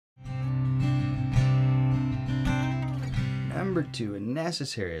Number 2, a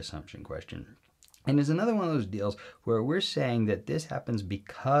necessary assumption question. And it's another one of those deals where we're saying that this happens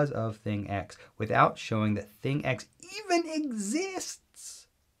because of thing X without showing that thing X even exists.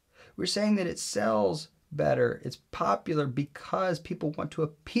 We're saying that it sells better, it's popular because people want to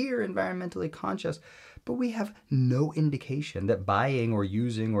appear environmentally conscious, but we have no indication that buying or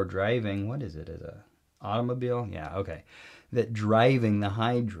using or driving, what is it, is a automobile? Yeah, okay. That driving the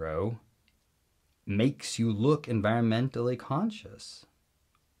hydro makes you look environmentally conscious.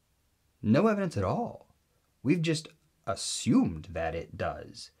 No evidence at all. We've just assumed that it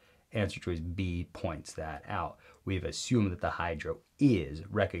does. Answer choice B points that out. We've assumed that the hydro is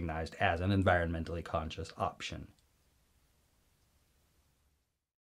recognized as an environmentally conscious option.